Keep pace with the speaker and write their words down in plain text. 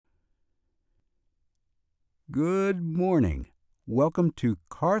Good morning. Welcome to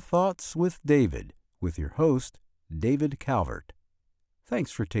Car Thoughts with David, with your host, David Calvert.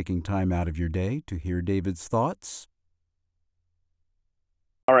 Thanks for taking time out of your day to hear David's thoughts.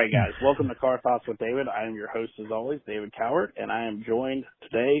 All right, guys. Welcome to Car Thoughts with David. I am your host, as always, David Calvert, and I am joined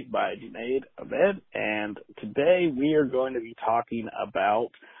today by Junaid Ahmed. And today we are going to be talking about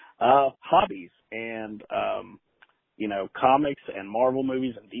hobbies and, comics and Marvel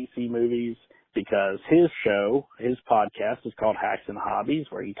movies and DC movies, because his podcast is called Hacks and Hobbies,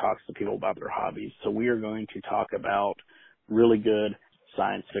 where he talks to people about their hobbies. So we are going to talk about really good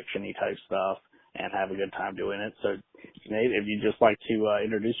science fiction-y type stuff and have a good time doing it. So, Nate, if you'd just like to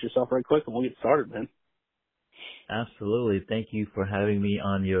introduce yourself right quick, and we'll get started, man. Absolutely. Thank you for having me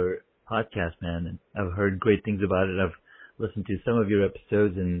on your podcast, man. I've heard great things about it. I've listened to some of your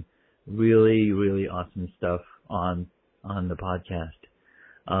episodes and really, really awesome stuff on the podcast.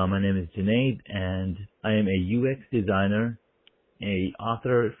 My name is Junaid, and I am a UX designer, a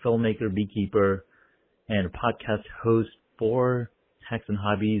author, filmmaker, beekeeper, and a podcast host for Hacks and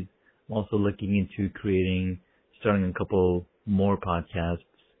Hobbies. I'm also looking into starting a couple more podcasts,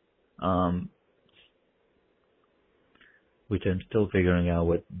 which I'm still figuring out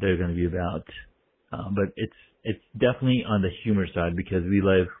what they're going to be about. But it's definitely on the humor side, because we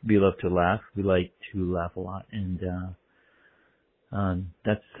love to laugh. We like to laugh a lot, and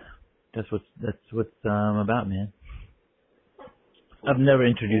that's what's about, man. I've never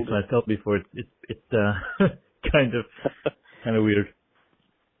introduced myself before. It's kind of weird.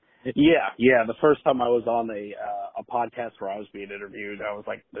 Yeah. The first time I was on a podcast where I was being interviewed, I was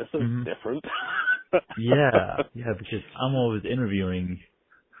like, this is different. Yeah, because I'm always interviewing.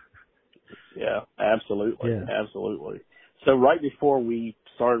 Yeah, absolutely. Yeah. Absolutely. So right before we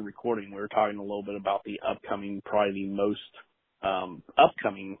started recording, we were talking a little bit about the upcoming, probably the most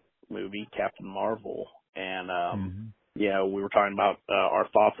upcoming movie, Captain Marvel. And, we were talking about our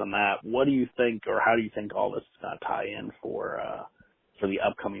thoughts on that. What do you think, or how do you think all this is going to tie in for the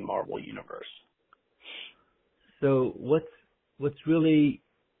upcoming Marvel universe? So what's really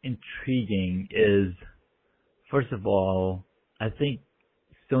intriguing is, first of all, I think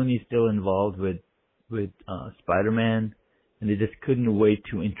Sony's still involved with Spider-Man, and they just couldn't wait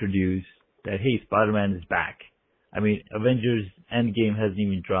to introduce that, hey, Spider-Man is back. I mean, Avengers Endgame hasn't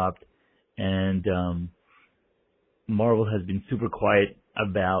even dropped, and Marvel has been super quiet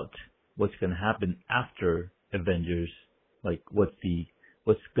about what's going to happen after Avengers, like what's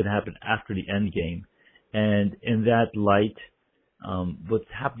going to happen after the Endgame. And in that light, what's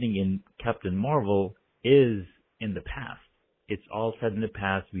happening in Captain Marvel is in the past. It's all set in the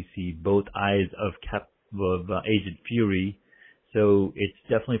past. We see both eyes of Agent Fury, so it's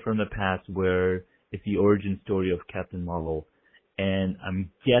definitely from the past, where it's the origin story of Captain Marvel. And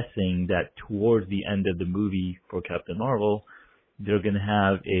I'm guessing that towards the end of the movie for Captain Marvel, they're going to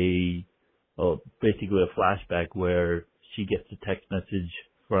have basically a flashback where she gets a text message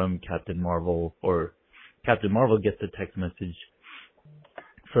from Captain Marvel, or Captain Marvel gets a text message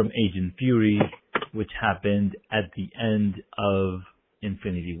from Agent Fury, which happened at the end of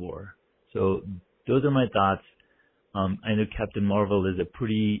Infinity War. So those are my thoughts. I know Captain Marvel is a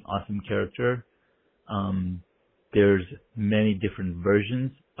pretty awesome character. There's many different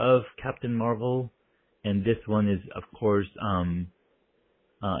versions of Captain Marvel, and this one is, of course,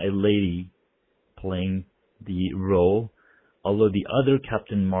 a lady playing the role. Although the other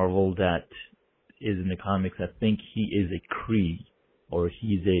Captain Marvel that is in the comics, I think he is a Kree, or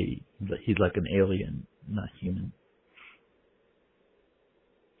he's like an alien, not human.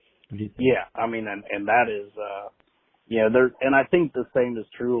 Yeah, I mean, and that is, and I think the same is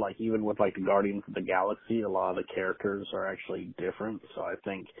true, like, even with, like, the Guardians of the Galaxy, a lot of the characters are actually different, so I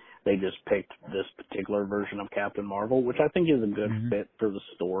think they just picked this particular version of Captain Marvel, which I think is a good fit for the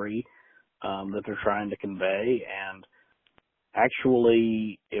story that they're trying to convey. And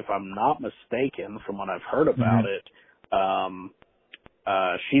actually, if I'm not mistaken, from what I've heard about it,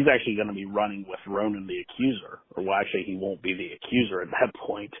 she's actually going to be running with Ronan the Accuser. Or, well, actually, he won't be the Accuser at that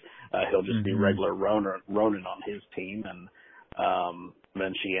point. He'll just be regular Ronan on his team. And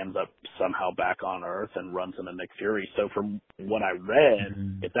then she ends up somehow back on Earth and runs into Nick Fury. So from what I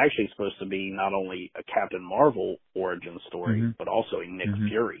read, it's actually supposed to be not only a Captain Marvel origin story, but also a Nick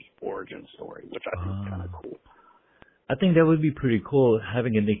Fury origin story, which I think is kind of cool. I think that would be pretty cool,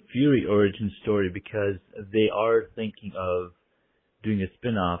 having a Nick Fury origin story, because they are thinking of doing a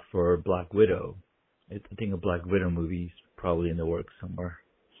spin-off for Black Widow. I think a Black Widow movie is probably in the works somewhere.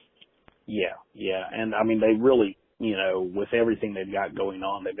 Yeah. And I mean, they really, with everything they've got going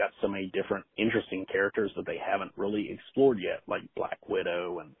on, they've got so many different interesting characters that they haven't really explored yet, like Black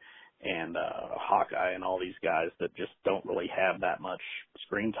Widow and and Hawkeye and all these guys that just don't really have that much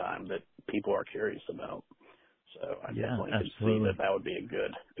screen time that people are curious about. So I definitely could see that would be a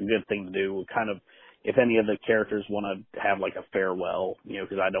good thing to do. Kind of, if any of the characters want to have like a farewell,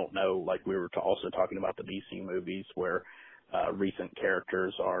 because I don't know, like we were also talking about the DC movies where recent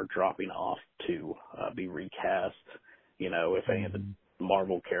characters are dropping off to be recast. If any of the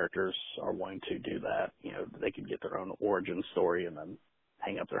Marvel characters are wanting to do that, they could get their own origin story and then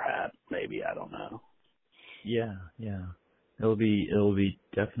hang up their hat. Maybe, I don't know. Yeah. It'll be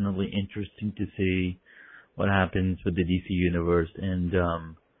definitely interesting to see what happens with the DC universe and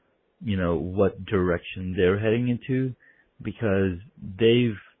what direction they're heading into, because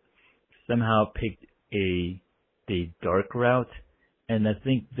they've somehow picked a dark route, and I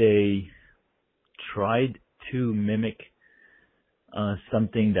think they tried to mimic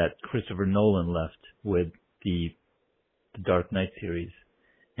something that Christopher Nolan left with the Dark Knight series.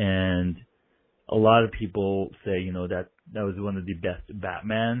 And a lot of people say, that was one of the best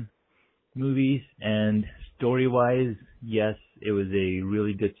Batman movies, and story-wise, yes, it was a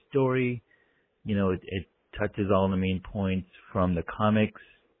really good story. It touches all the main points from the comics,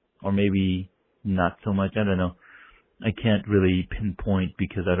 or maybe not so much, I don't know. I can't really pinpoint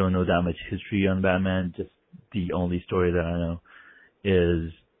because I don't know that much history on Batman. Just the only story that I know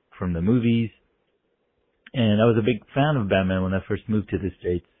is from the movies. And I was a big fan of Batman when I first moved to the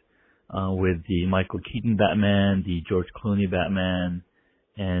States, with the Michael Keaton Batman, the George Clooney Batman,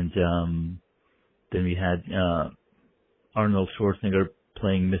 and then we had Arnold Schwarzenegger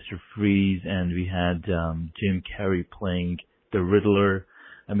playing Mr. Freeze, and we had Jim Carrey playing the Riddler.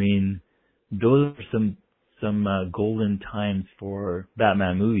 I mean, those are some golden times for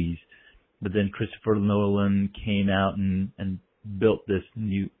Batman movies. But then Christopher Nolan came out and built this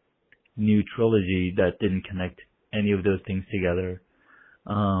new trilogy that didn't connect any of those things together.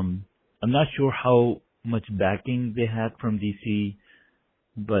 I'm not sure how much backing they had from DC,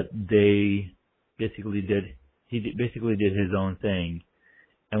 but he basically did his own thing.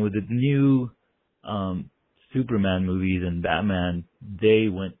 And with the new Superman movies and Batman, they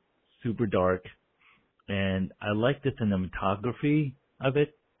went super dark, and I like the cinematography of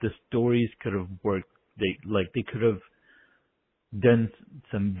it. The stories could have worked. They could have done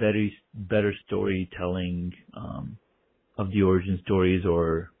some better storytelling of the origin stories,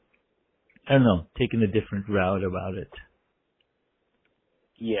 or I don't know, taking a different route about it.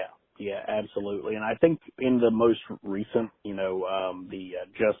 Yeah, absolutely. And I think in the most recent, the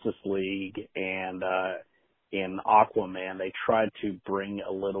Justice League and in Aquaman, they tried to bring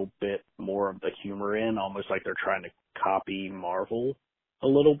a little bit more of the humor in, almost like they're trying to copy Marvel a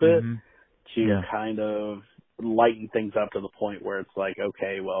little bit to kind of lighten things up to the point where it's like,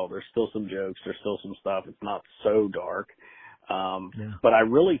 okay, well, there's still some jokes, there's still some stuff. It's not so dark. But I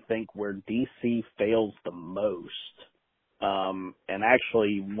really think where DC fails the most, and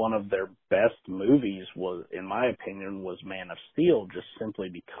actually one of their best movies was, in my opinion, was Man of Steel, just simply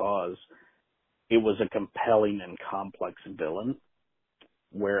because it was a compelling and complex villain.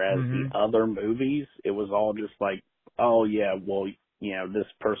 Whereas the other movies, it was all just like, oh yeah, well, this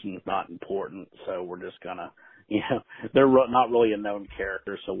person is not important, so we're just gonna, they're not really a known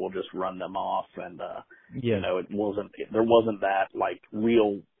character, so we'll just run them off. And, there wasn't that like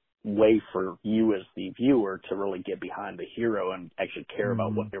real way for you as the viewer to really get behind the hero and actually care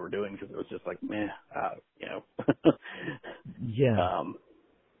about what they were doing, because it was just like, meh,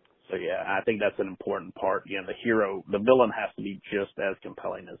 So yeah, I think that's an important part. The villain has to be just as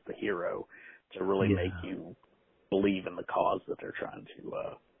compelling as the hero to really make you believe in the cause that they're trying to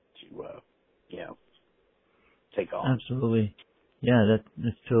take on. Absolutely. Yeah,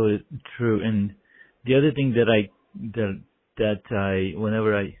 that's totally true. And the other thing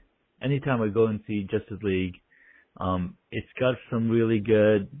anytime I go and see Justice League, it's got some really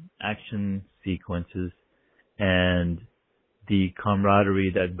good action sequences, and the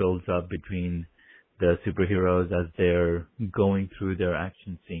camaraderie that builds up between the superheroes as they're going through their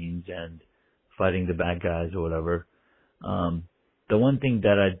action scenes and fighting the bad guys or whatever. The one thing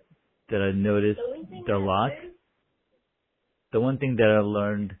that I noticed a lot, the one thing that I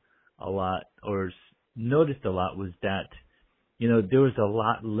learned a lot or noticed a lot was that, there was a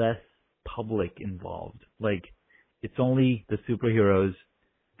lot less public involved. Like, it's only the superheroes.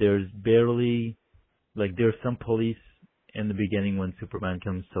 There's barely, there's some police in the beginning when Superman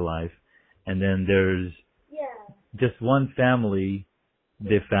comes to life, and then there's just one family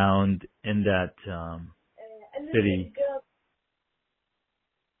they found in that city.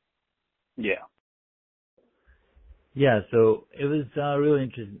 Yeah, so it was really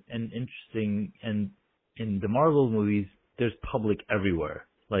interesting. And in the Marvel movies, there's public everywhere.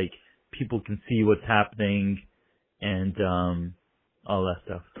 Like, people can see what's happening and all that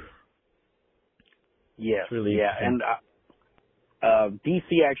stuff. Yes, It's really yeah, and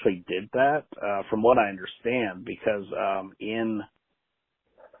DC actually did that, from what I understand, because in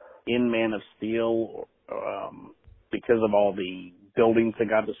Man of Steel, because of all the buildings that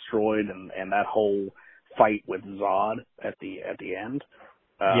got destroyed and that whole fight with Zod at the end,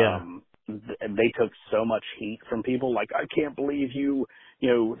 they took so much heat from people. Like, I can't believe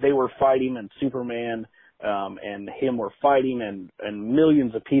they were fighting and Superman and him were fighting and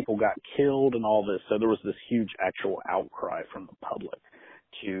millions of people got killed and all this. So there was this huge actual outcry from the public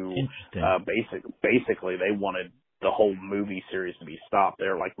to basically they wanted the whole movie series to be stopped.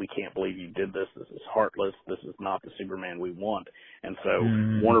 They're like, we can't believe you did this. This is heartless. This is not the Superman we want. And so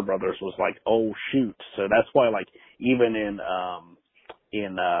Warner Brothers was like, oh shoot. So that's why, like, even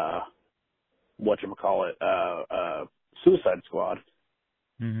in Suicide Squad,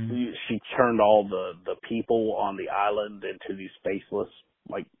 she turned all the people on the island into these faceless,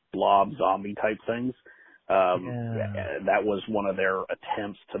 like, blob zombie type things. That was one of their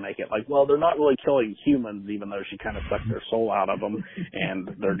attempts to make it like, well, they're not really killing humans, even though she kind of sucked their soul out of them and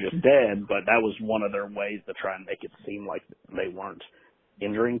they're just dead. But that was one of their ways to try and make it seem like they weren't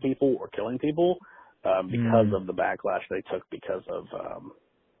injuring people or killing people, because of the backlash they took because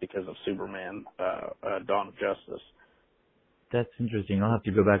of Superman, Dawn of Justice. That's interesting. I'll have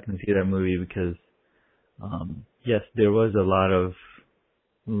to go back and see that movie because, yes, there was a lot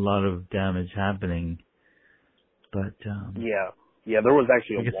of damage happening, but there was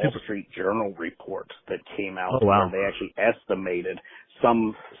actually a Wall Street Journal report that came out where they actually estimated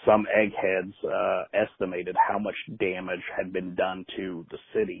some eggheads estimated how much damage had been done to the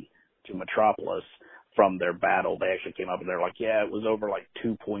city, to Metropolis, from their battle. They actually came up and they're like, it was over like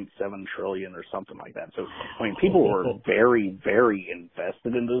 2.7 trillion or something like that. So, I mean, people were very, very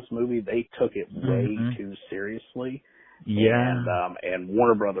invested in this movie. They took it way too seriously. Yeah. And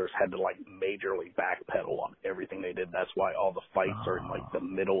Warner Brothers had to, like, majorly backpedal on everything they did. That's why all the fights are in, like, the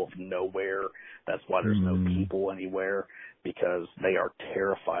middle of nowhere. That's why there's no people anywhere, because they are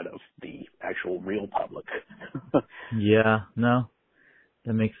terrified of the actual real public. No,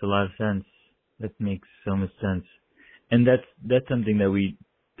 that makes a lot of sense. That makes so much sense. And that's something that we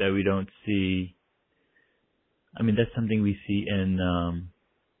don't see. I mean, that's something we see in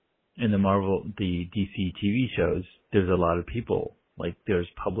the Marvel, the DC TV shows. There's a lot of people. Like, there's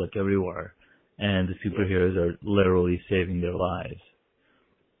public everywhere. And the superheroes are literally saving their lives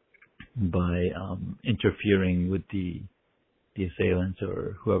by interfering with the assailants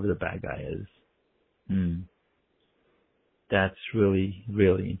or whoever the bad guy is. That's really,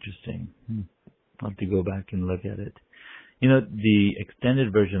 really interesting. I'll have to go back and look at it. You know, the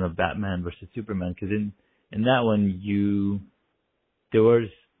extended version of Batman versus Superman, because in that one, you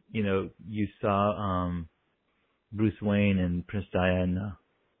saw Bruce Wayne and Princess Diana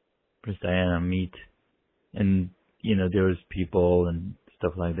meet, and, there was people and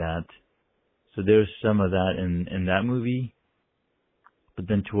stuff like that. So there's some of that in that movie. But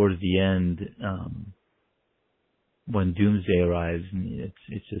then towards the end, when Doomsday arrives,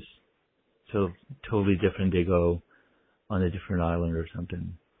 it's just so totally different. They go on a different island or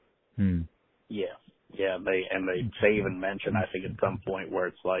something. Yeah. They even mention, I think, at some point where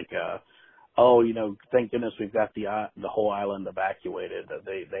it's like, thank goodness we've got the whole island evacuated.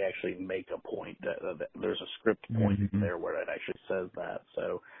 They actually make a point that there's a script point there where it actually says that,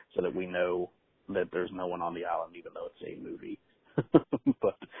 so that we know that there's no one on the island, even though it's a movie.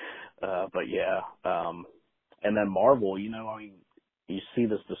 but yeah. And then Marvel, you see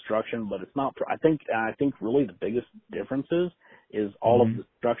this destruction, but it's not. I think really the biggest difference is all of the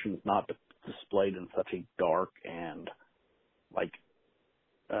destruction is not displayed in such a dark and, like,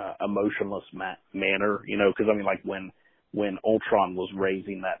 emotionless manner. Because I mean, like, when Ultron was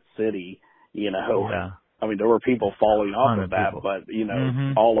raising that city, I mean, there were people falling off of that, but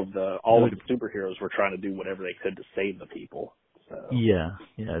all of the superheroes were trying to do whatever they could to save the people. So. Yeah,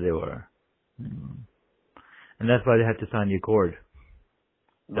 they were. And that's why they had to sign the Accord.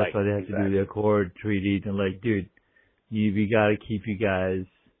 That's why they had to do the Accord treaties and, like, dude, we gotta keep you guys,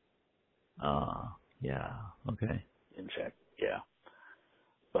 okay. In check, yeah.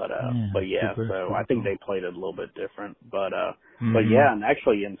 But yeah, so I think they played it a little bit different. But yeah, and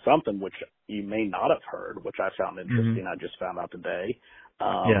actually in something which you may not have heard, which I found interesting, I just found out today,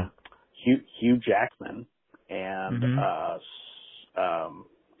 Hugh Jackman and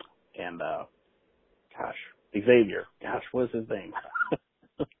Xavier. Gosh, what is his name?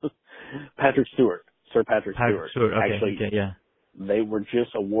 Patrick Stewart. Sir Patrick Stewart. Okay. Actually, they were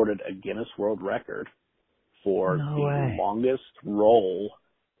just awarded a Guinness World Record for the longest role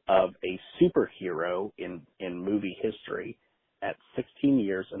of a superhero in movie history at 16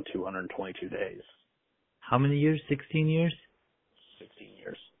 years and 222 days. How many years? 16 years? 16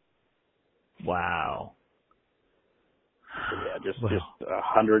 years. Wow. So yeah, just Well,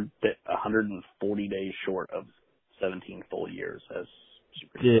 140 days short of 17 full years as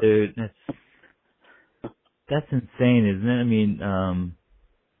superhero. dude, that's insane, isn't it? I mean,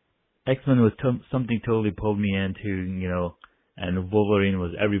 X-Men was something totally pulled me into, and Wolverine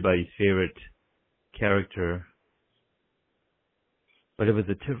was everybody's favorite character. But it was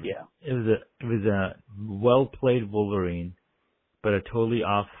a well played Wolverine, but a totally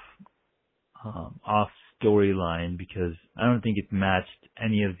off storyline, because I don't think it matched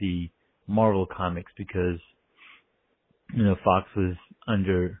any of the Marvel comics, because Fox was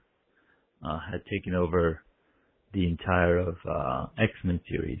had taken over the entire of X-Men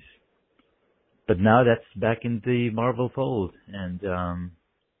series. But now that's back in the Marvel fold, and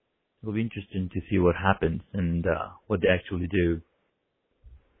it'll be interesting to see what happens and what they actually do.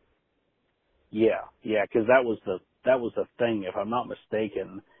 Yeah, because that was the thing. If I'm not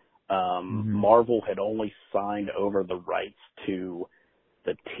mistaken, Marvel had only signed over the rights to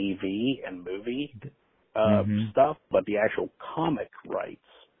the TV and movie stuff, but the actual comic rights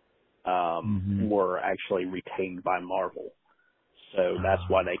were actually retained by Marvel. So that's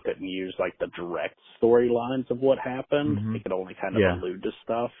why they couldn't use like the direct storylines of what happened. They could only kind of allude to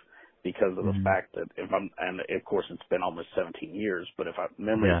stuff because of the fact that and of course it's been almost 17 years, but if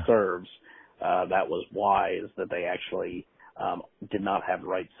memory serves, that was why, is that they actually did not have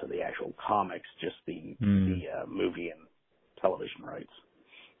rights to the actual comics, just the movie and television rights.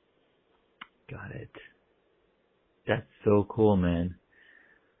 Got it. That's so cool, man.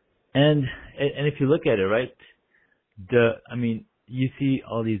 And if you look at it, right, you see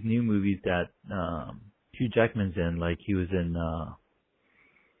all these new movies that Hugh Jackman's in, like he was in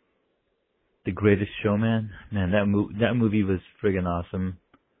The Greatest Showman. Man, that movie was friggin' awesome.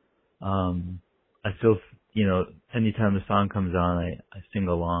 I still, anytime the song comes on, I sing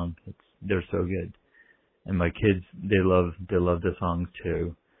along. They're so good. And my kids, they love the songs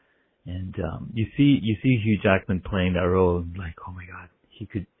too. And you see Hugh Jackman playing that role, like, oh my God, he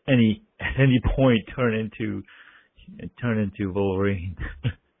could at any point turn into Wolverine.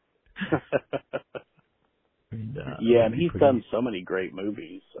 And he's done so many great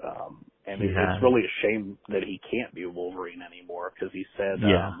movies, and it's really a shame that he can't be Wolverine anymore, because he said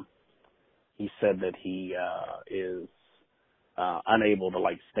that he is unable to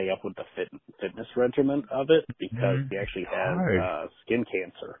like stay up with the fitness regimen of it, because he actually has skin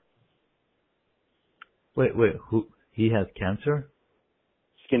cancer. Wait, who? He has cancer?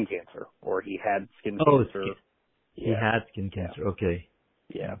 Skin cancer, or he had skin cancer. He had skin cancer. Okay.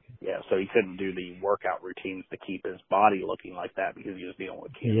 Yeah. So he couldn't do the workout routines to keep his body looking like that because he was dealing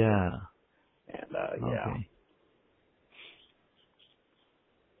with cancer. Yeah. And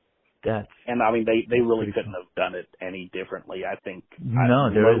Okay. And I mean, they really couldn't have done it any differently. I think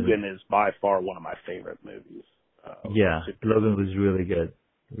Logan is by far one of my favorite movies. Logan was really good.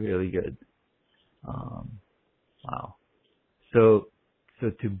 Really good. Wow. So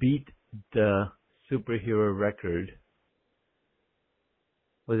to beat the superhero record,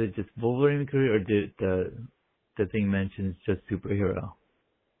 was it just Wolverine career, or did the thing mentions just superhero?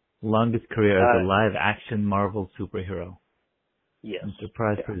 Longest career as a live action Marvel superhero. Yes. And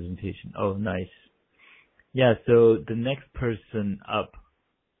surprise presentation. Oh, nice. Yeah, so the next person up,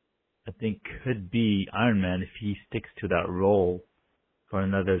 I think, could be Iron Man. If he sticks to that role for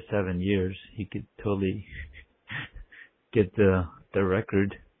another 7 years, he could totally get the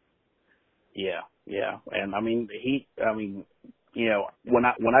record. Yeah. And I mean, when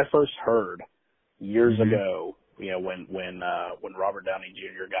I first heard years ago, when Robert Downey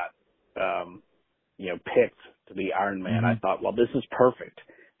Jr. got, picked to be Iron Man, I thought, well, this is perfect,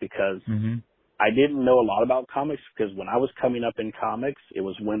 because I didn't know a lot about comics, because when I was coming up in comics, it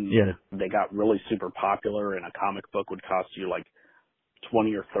was when they got really super popular, and a comic book would cost you like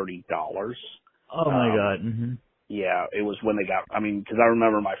 $20 or $30. Oh my God. Yeah, it was when they got, because I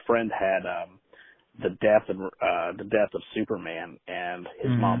remember my friend had, the death of Superman, and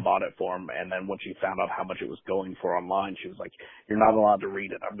his mom bought it for him, and then when she found out how much it was going for online, she was like, "You're not allowed to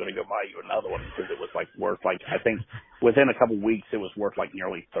read it. I'm going to go buy you another one," because it was like worth, like, I think within a couple weeks it was worth like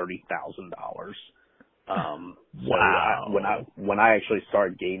nearly $30,000. Wow. So when I actually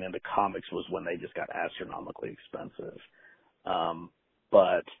started getting into comics was when they just got astronomically expensive.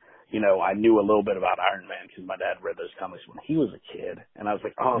 But I knew a little bit about Iron Man because my dad read those comics when he was a kid, and I was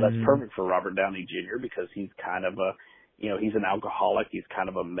like, oh, that's perfect for Robert Downey Jr. because he's kind of he's an alcoholic. He's kind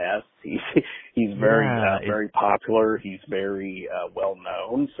of a mess. He's very very popular. He's very well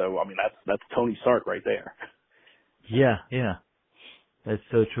known. So I mean, that's Tony Stark right there. Yeah, that's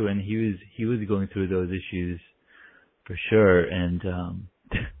so true. And he was going through those issues for sure. And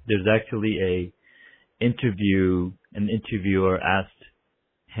there's actually an interviewer asked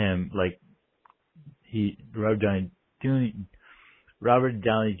him, like, Robert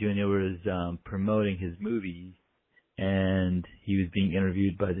Downey Jr. was promoting his movie, and he was being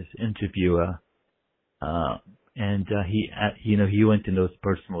interviewed by this interviewer, and he went into those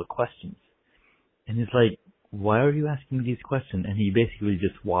personal questions, and he's like, "Why are you asking me these questions?" And he basically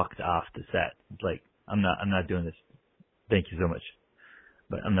just walked off the set. He's like, "I'm not doing this. Thank you so much,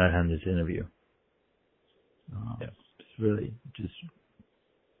 but I'm not having this interview." It's really just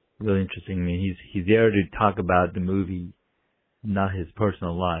really interesting. I mean, he's there to talk about the movie, not his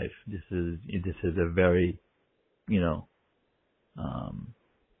personal life. This is a very,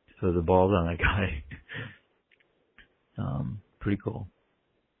 so the ball's on that guy. Pretty cool.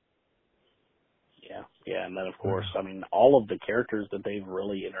 Yeah, and then of course, I mean, all of the characters that they've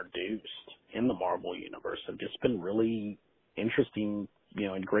really introduced in the Marvel Universe have just been really interesting,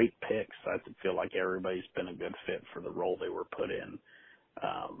 and great picks. I feel like everybody's been a good fit for the role they were put in.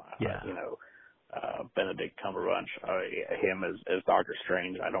 Benedict Cumberbatch, him as Doctor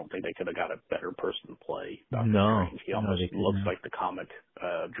Strange, I don't think they could have got a better person to play Doctor Strange. He almost looks like the comic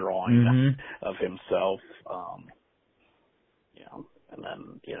drawing of himself. And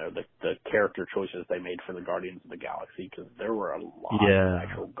then, the character choices they made for the Guardians of the Galaxy, because there were a lot of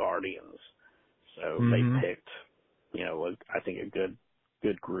actual Guardians. So they picked, I think a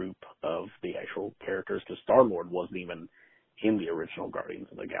good group of the actual characters, because Star-Lord wasn't even in the original Guardians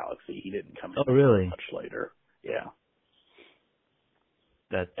of the Galaxy. He didn't come in really? much later. Yeah.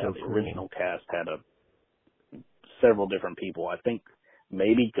 That's so the cool. original cast had several different people. I think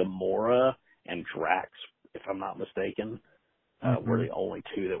maybe Gamora and Drax, if I'm not mistaken, were the only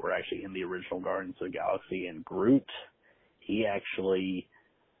two that were actually in the original Guardians of the Galaxy. And Groot, he actually,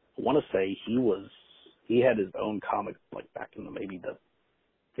 I want to say he had his own comic like back in maybe the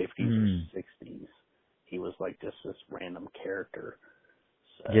 50s or 60s. He was like just this random character.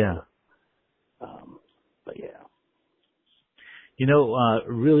 So, but yeah. A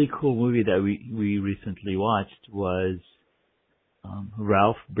really cool movie that we recently watched was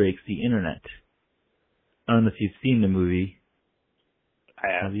Ralph Breaks the Internet. I don't know if you've seen the movie. I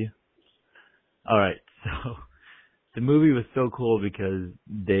have. Have you? All right. So the movie was so cool because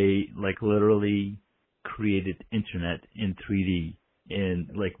they literally created internet in 3D in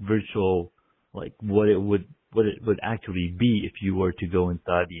virtual, what it would actually be if you were to go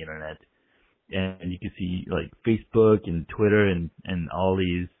inside the internet. And you could see Facebook and Twitter and all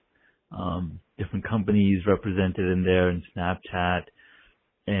these different companies represented in there, and Snapchat,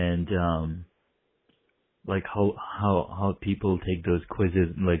 and how people take those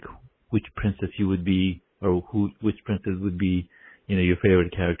quizzes, which princess you would be, or which princess would be, your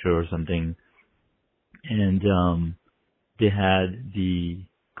favorite character or something. And they had the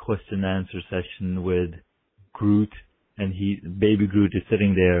question and answer session with Groot, and baby Groot is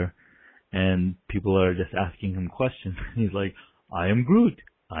sitting there, and people are just asking him questions. And he's like, I am Groot.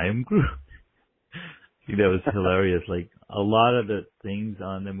 I am Groot. I think that was hilarious. A lot of the things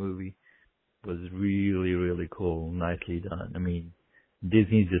on the movie was really, really cool. Nicely done. I mean,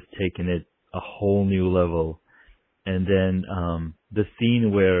 Disney's just taken it a whole new level. And then the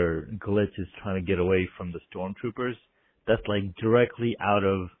scene where Glitch is trying to get away from the stormtroopers, that's directly out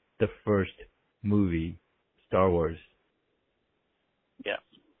of the first movie, Star Wars. Yeah.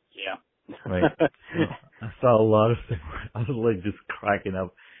 Right. So I saw a lot of things. I was just cracking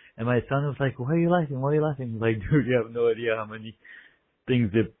up. And my son was like, why are you laughing? Why are you laughing? Dude, you have no idea how many things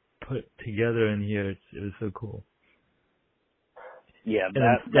they put together in here. It was so cool. Yeah, and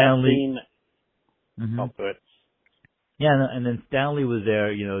that scene. Oh, good. Yeah, and then Stanley was there.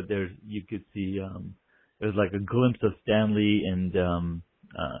 You could see there's a glimpse of Stanley and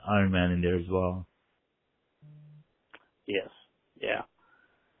Iron Man in there as well. Yes. Yeah.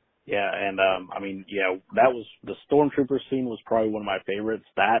 Yeah, and that was the stormtrooper scene was probably one of my favorites.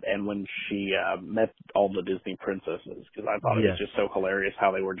 That, and when she met all the Disney princesses, because I thought it was just so hilarious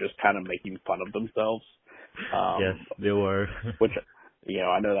how they were just kind of making fun of themselves. Yes, they were. Which,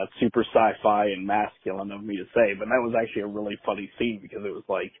 I know that's super sci-fi and masculine of me to say, but that was actually a really funny scene, because it was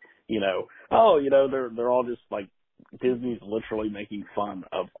they're all just Disney's literally making fun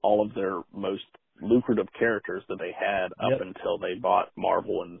of all of their most lucrative characters that they had up until they bought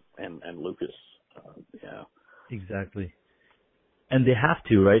Marvel and Lucas. Exactly. and they have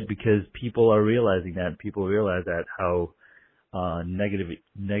to, right? Because people are realizing that. People realize that how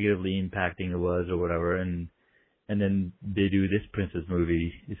negatively impacting it was or whatever, and then they do this princess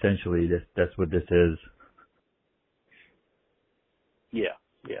movie. Essentially, that's what this is.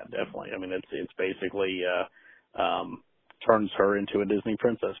 Yeah, definitely. I mean, it's basically turns her into a Disney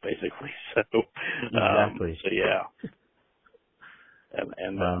princess, basically. So Exactly. So yeah,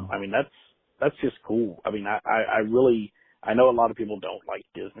 and Wow. I mean that's just cool. I mean, I really. I know a lot of people don't like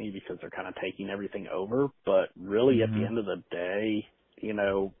Disney because they're kind of taking everything over, but really at the end of the day, you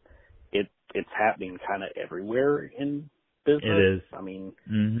know, it's happening kind of everywhere in business. It is. I mean,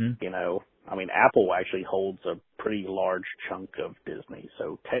 Mhm. you know, I mean, Apple actually holds a pretty large chunk of Disney.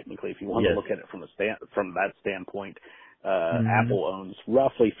 So technically, if you want to Yes. look at it from that standpoint, Mhm. Apple owns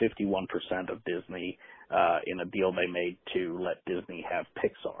roughly 51% of Disney in a deal they made to let Disney have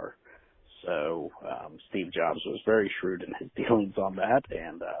Pixar. So Steve Jobs was very shrewd in his dealings on that,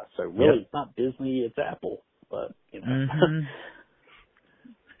 and so really Yep. it's not Disney, it's Apple. But you know, Mhm.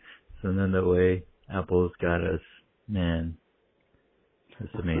 So then that way, Apple's got us. Man,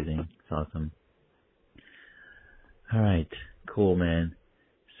 that's amazing. It's awesome. All right. Cool, man.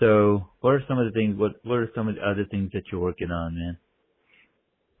 So, what are some of the things? What are some of the other things that you're working on, man?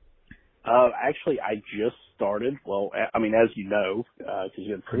 actually, I just started. Well, I mean, as you know, because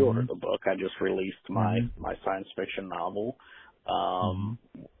you had pre-ordered Mhm. the book, I just released my Mhm. science fiction novel, Mhm.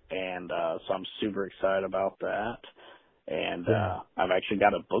 and so I'm super excited about that. And Yeah. I've actually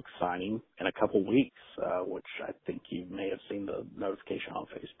got a book signing in a couple weeks, which I think you may have seen the notification on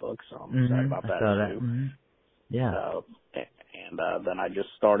Facebook. So I'm excited Mhm. about I that saw that. too. Mhm. Yeah. And then I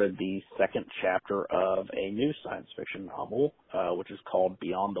just started the second chapter of a new science fiction novel, which is called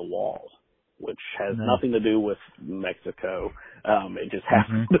Beyond the Wall, which has Nice. nothing to do with Mexico. It just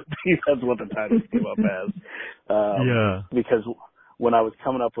happened Mhm. to be that's what the title came up as. Yeah. Because when I was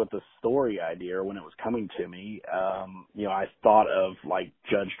coming up with the story idea, when it was coming to me, you know, I thought of like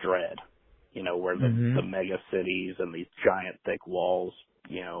Judge Dredd, you know, where the Mhm. mega cities and these giant thick walls,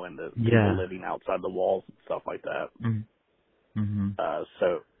 you know, and the people Yeah. living outside the walls and stuff like that. Mhm. Mhm.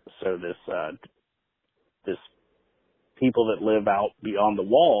 So this people that live out beyond the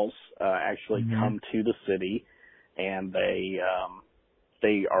walls actually Mhm. come to the city, and they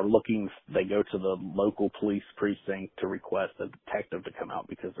are looking. They go to the local police precinct to request a detective to come out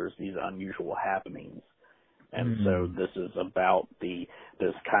because there's these unusual happenings. And so Mhm. this is about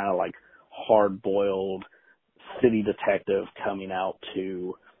this kind of like hard boiled city detective coming out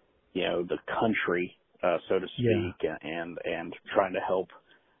to, you know, the country, so to Yeah. speak, and trying to help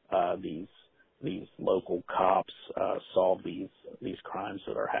these local cops solve these crimes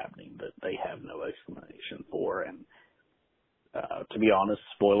that are happening that they have no explanation for. And to be honest,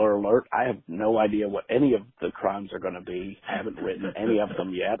 spoiler alert, I have no idea what any of the crimes are going to be. I haven't written any of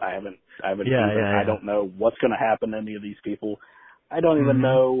them yet. I Yeah. Yeah. I Yeah. don't know what's going to happen to any of these people. I don't even Mhm.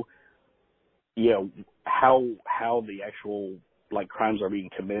 know, you know, how the actual like crimes are being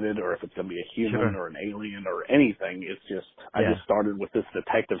committed, or if it's going to be a human Sure. or an alien or anything. It's just I Yeah. just started with this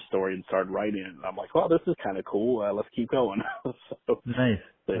detective story and started writing it, and I'm like, well, this is kind of cool. Let's keep going. so, Nice.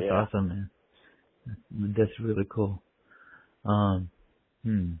 so That's yeah. awesome, man. That's really cool. Um.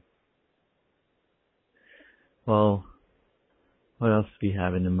 Hmm. Well, what else do we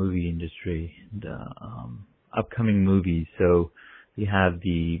have in the movie industry? The upcoming movies. So we have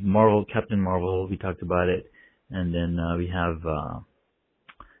the Captain Marvel. We talked about it, and then we have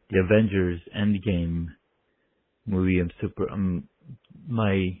the Avengers Endgame movie.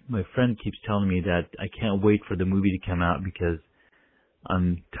 My friend keeps telling me that I can't wait for the movie to come out because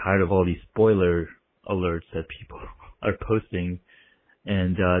I'm tired of all these spoiler alerts that people are posting,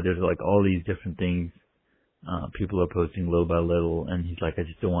 and there's like all these different things people are posting little by little, and he's like, I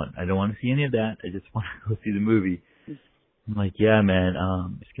don't want to see any of that. I just want to go see the movie. I'm like, yeah, man,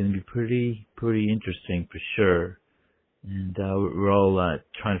 it's gonna be pretty interesting for sure. And we're all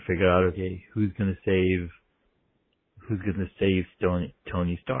trying to figure out, okay, who's gonna save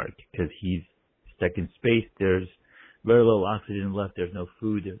Tony Stark, because he's stuck in space. There's very little oxygen left. There's no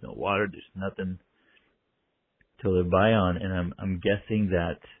food. There's no water. There's nothing to live by on. And I'm guessing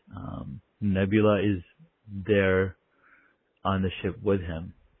that Nebula is there on the ship with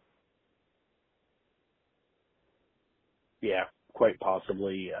him. Yeah, quite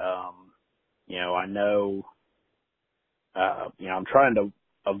possibly. You know, I know, you know, I'm trying to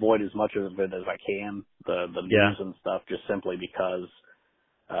avoid as much of it as I can, the Yeah. news and stuff, just simply because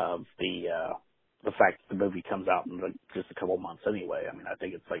of the fact that the movie comes out in just a couple months anyway. I mean, I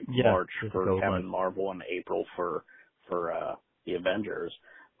think it's like Yeah. March Just a for couple Captain months. Marvel and April for the Avengers.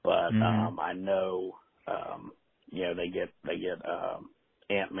 But Mhm. I know, they get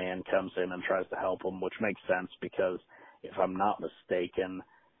Ant-Man comes in and tries to help them, which makes sense because if I'm not mistaken,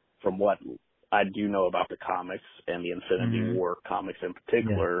 from what I do know about the comics and the Infinity War comics in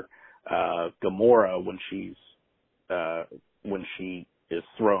particular, Gamora, when she is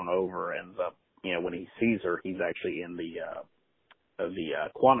thrown over, ends up, when he sees her, he's actually in the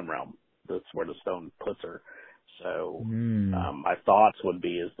quantum realm. That's where the stone puts her. So my thoughts would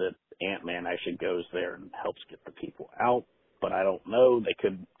be is that Ant-Man actually goes there and helps get the people out, but I don't know. They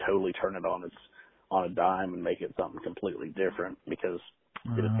could totally turn it on a dime and make it something completely different because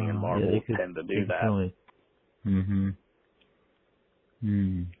Disney and Marvel tend to do that. Totally.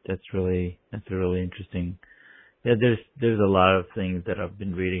 That's really interesting. Yeah, there's a lot of things that I've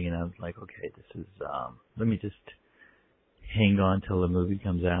been reading, and I was like, okay, this is let me just hang on till the movie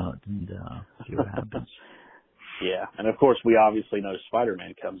comes out and see what happens. Yeah, and of course we obviously know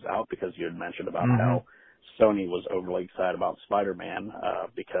Spider-Man comes out because you had mentioned about how Sony was overly excited about Spider-Man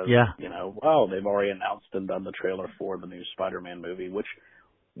because they've already announced and done the trailer for the new Spider-Man movie, which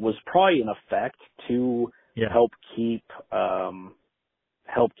was probably in effect to help keep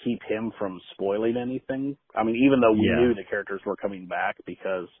him from spoiling anything. I mean, even though we knew the characters were coming back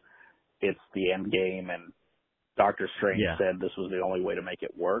because it's the end game and Doctor Strange said this was the only way to make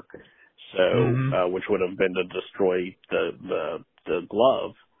it work. So, which would have been to destroy the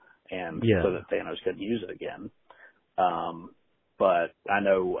glove and so that Thanos couldn't use it again. But I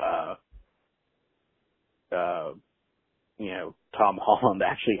know, Tom Holland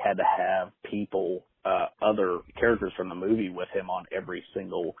actually had to have people, other characters from the movie with him on every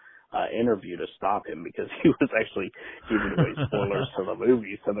single interview to stop him because he was actually giving away spoilers to the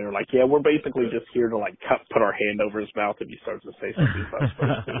movie. So they were like, yeah, we're basically just here to put our hand over his mouth if he starts to say something he's not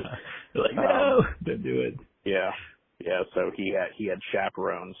supposed to. They're like, no, don't do it. Yeah. Yeah. So he had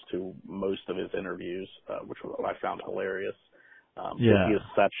chaperones to most of his interviews, which I found hilarious. He is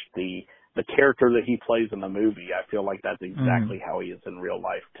such the character that he plays in the movie. I feel like that's exactly how he is in real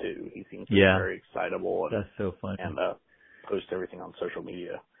life too. He seems to be very excitable and, that's so funny. And post everything on social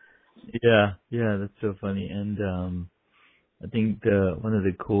media. Yeah, that's so funny. And I think one of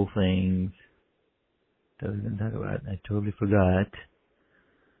the cool things that I was going to talk about, I totally forgot.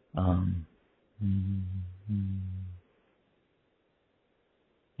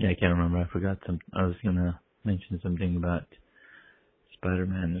 Yeah, I can't remember. I forgot something. I was going to mention something about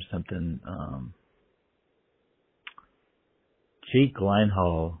Spider-Man or something. Jake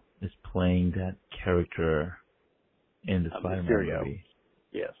Gyllenhaal is playing that character in the Spider-Man movie.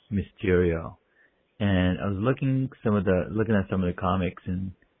 Yes. Mysterio. And I was looking at some of the comics,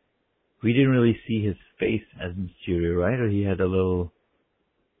 and we didn't really see his face as Mysterio, right? Or he had a little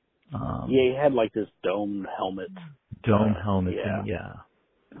he had this domed helmet. Thing,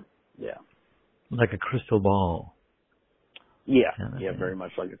 Yeah. Like a crystal ball. Yeah. Very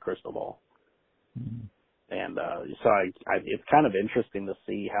much like a crystal ball. And so it's kind of interesting to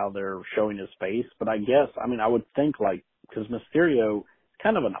see how they're showing his face, but I would think because Mysterio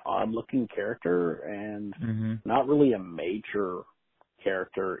kind of an odd-looking character and not really a major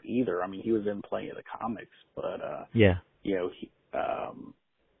character either. I mean, he was in plenty of the comics, but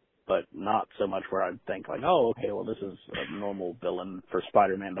but not so much where I'd think this is a normal villain for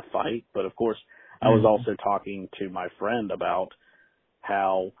Spider-Man to fight. But of course, I was also talking to my friend about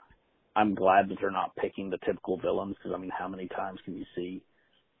how I'm glad that they're not picking the typical villains because how many times can you see?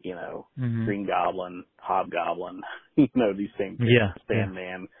 Green Goblin, Hobgoblin, these same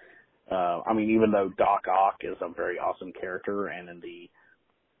Sandman. Even though Doc Ock is a very awesome character, and in the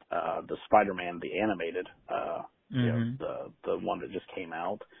Spider-Man, the animated, the one that just came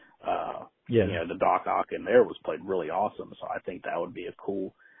out, the Doc Ock in there was played really awesome. So I think that would be a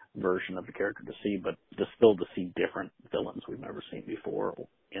cool version of the character to see, but to see different villains we've never seen before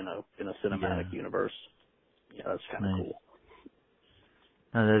in a cinematic universe. Yeah, that's kind of cool.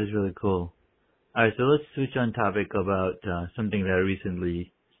 Oh, that is really cool. All right, so let's switch on topic about something that I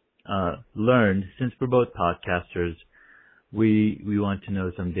recently learned. Since we're both podcasters, we want to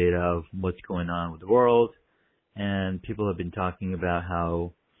know some data of what's going on with the world, and people have been talking about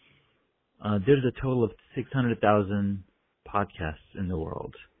how there's a total of 600,000 podcasts in the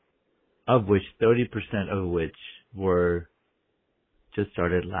world, of which 30% of which were just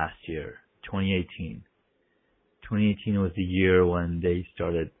started last year, 2018. 2018 was the year when they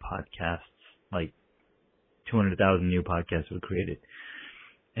started podcasts, 200,000 new podcasts were created.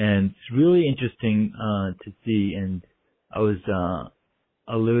 And it's really interesting to see, and I was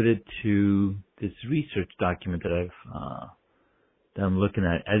alluded to this research document that I'm looking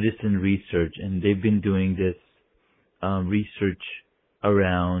at, Edison Research, and they've been doing this research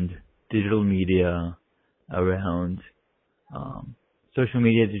around digital media around social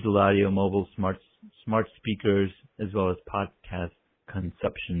media, digital audio, mobile, smart speakers, as well as podcast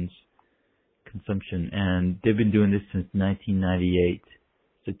consumption. And they've been doing this since 1998.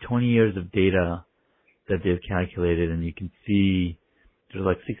 So 20 years of data that they've calculated, and you can see there's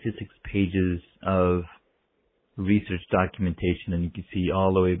like 66 pages of research documentation, and you can see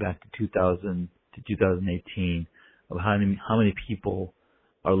all the way back to 2000 to 2018 of how many people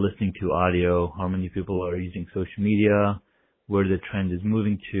are listening to audio, how many people are using social media, where the trend is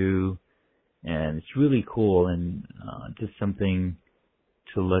moving to, and it's really cool and just something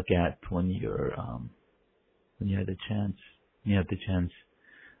to look at when you have the chance.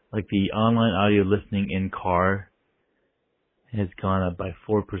 Like the online audio listening in car has gone up by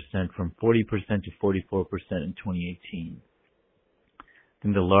 4%, from 40% to 44% in 2018. I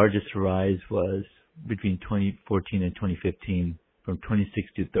think the largest rise was between 2014 and 2015, from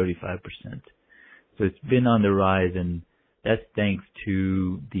 26 to 35%. So it's been on the rise, and that's thanks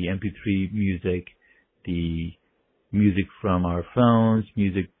to the MP3 music, the music from our phones,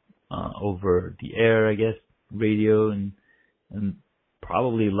 music over the air, I guess, radio, and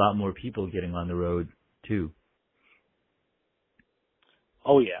probably a lot more people getting on the road too.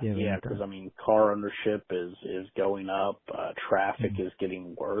 Oh yeah, because I mean, car ownership is going up. Traffic is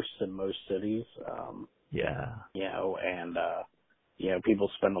getting worse in most cities. You know, and you know, people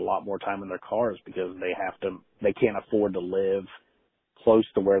spend a lot more time in their cars because they can't afford to live close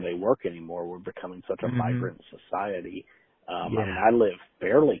to where they work anymore. We're becoming such a migrant society. I mean, I live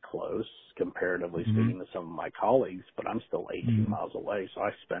fairly close, comparatively speaking, to some of my colleagues, but I'm still 18 miles away, so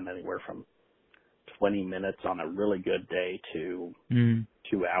I spend anywhere from 20 minutes on a really good day to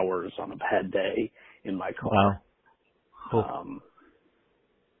 2 hours on a bad day in my car. Wow.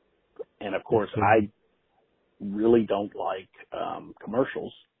 And of course, I really don't like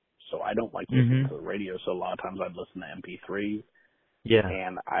commercials, so I don't like listening to the radio, so a lot of times I'd listen to MP3s. Yeah.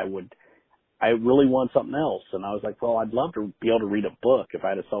 And I really want something else. And I was like, well, I'd love to be able to read a book. If I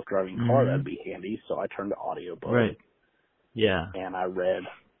had a self-driving car, that'd be handy. So I turned to audiobooks. Right. Yeah. And I read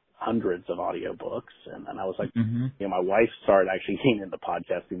hundreds of audiobooks. And then I was like, you know, my wife started actually getting into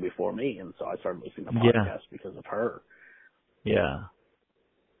podcasting before me. And so I started listening to podcasts because of her. Yeah.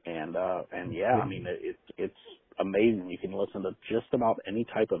 And yeah, I mean, it's amazing. You can listen to just about any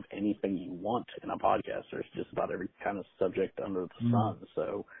type of anything you want in a podcast. There's just about every kind of subject under the sun.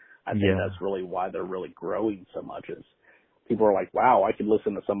 So I think that's really why they're really growing so much, is people are like, wow, I could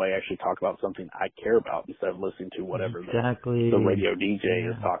listen to somebody actually talk about something I care about instead of listening to whatever the radio DJ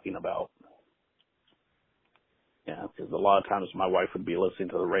is talking about. Yeah, because a lot of times my wife would be listening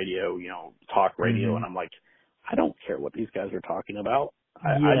to the radio, you know, talk radio, and I'm like, I don't care what these guys are talking about.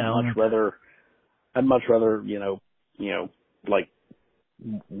 I'd much rather, you know, like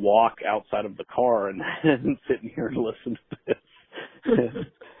walk outside of the car and sit here and listen to this.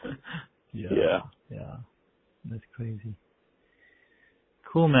 Yeah. That's crazy.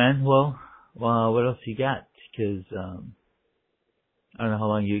 Cool, man. Well, what else you got? Because I don't know how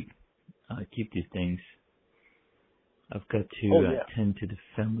long you keep these things. I've got to tend to the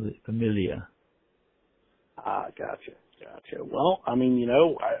familia. Gotcha. Well, I mean, you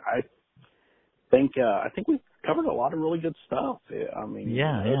know, I think we've covered a lot of really good stuff. I mean,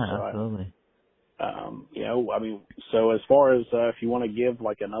 absolutely. You know, I mean, so as far as if you want to give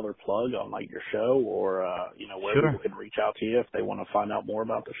like another plug on like your show, or you know, where people can reach out to you if they want to find out more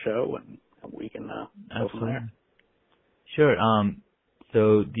about the show, and we can go from there. Sure.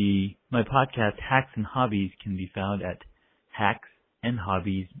 So my podcast, Hacks and Hobbies, can be found at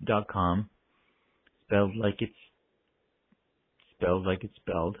hacksandhobbies.com, spelled like it's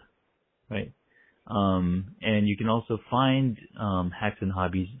spelled, right? And you can also find Hacks and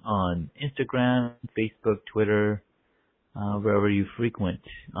Hobbies on Instagram, Facebook, Twitter, wherever you frequent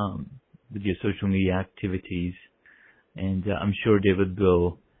with your social media activities. And I'm sure David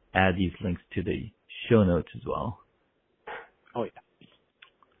will add these links to the show notes as well. Oh, yeah.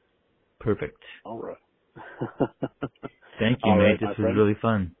 Perfect. All right. Thank you, mate. This was really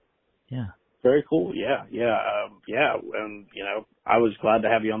fun. Yeah. Very cool. Yeah. And, you know, I was glad to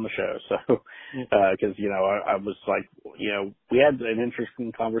have you on the show. So, cause, you know, I was like, you know, we had an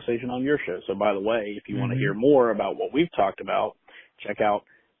interesting conversation on your show. So by the way, if you want to hear more about what we've talked about, check out,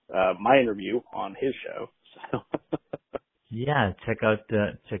 my interview on his show. So. Yeah. Check out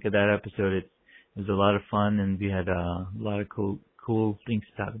that episode. It was a lot of fun, and we had a lot of cool things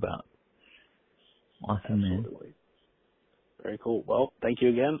to talk about. Awesome, Absolutely. Man. Very cool. Well, thank you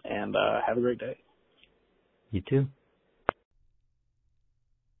again, and have a great day. You too.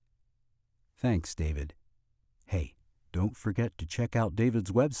 Thanks, David. Hey, don't forget to check out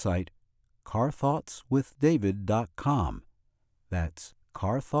David's website, carthoughtswithdavid.com. That's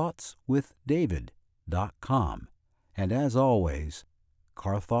carthoughtswithdavid.com. And as always,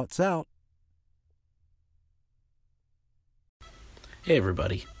 Car Thoughts out. Hey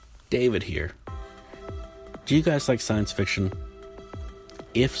everybody, David here. Do you guys like science fiction?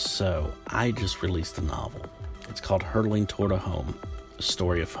 If so, I just released a novel. It's called Hurtling Toward a Home, A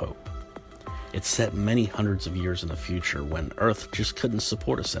Story of Hope. It's set many hundreds of years in the future when Earth just couldn't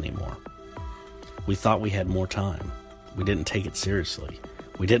support us anymore. We thought we had more time. We didn't take it seriously.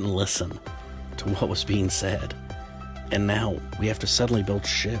 We didn't listen to what was being said. And now we have to suddenly build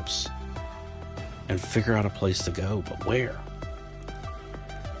ships and figure out a place to go, but where?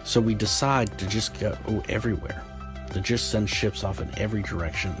 So we decide to just go everywhere, to just send ships off in every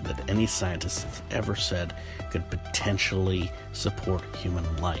direction that any scientist has ever said could potentially support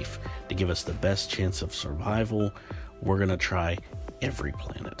human life. To give us the best chance of survival, we're going to try every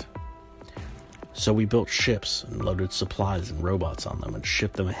planet. So we built ships and loaded supplies and robots on them and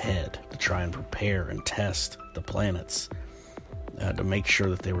shipped them ahead to try and prepare and test the planets to make sure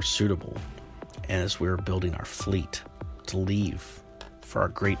that they were suitable as we were building our fleet to leave for our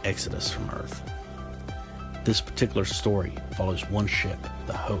great exodus from Earth. This particular story follows one ship,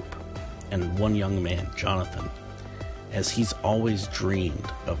 the Hope, and one young man, Jonathan, as he's always dreamed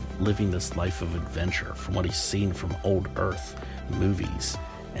of living this life of adventure from what he's seen from old Earth movies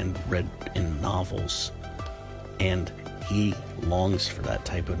and read in novels. And he longs for that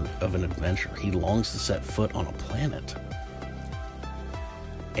type of an adventure. He longs to set foot on a planet.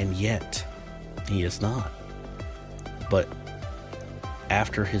 And yet, he is not. But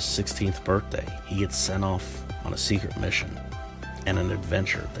after his 16th birthday, he gets sent off on a secret mission and an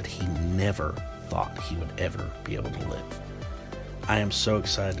adventure that he never thought he would ever be able to live. I am so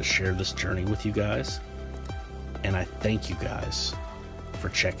excited to share this journey with you guys, and I thank you guys for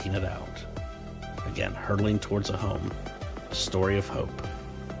checking it out. Again, Hurtling Towards a Home, A Story of Hope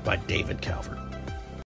by David Calvert.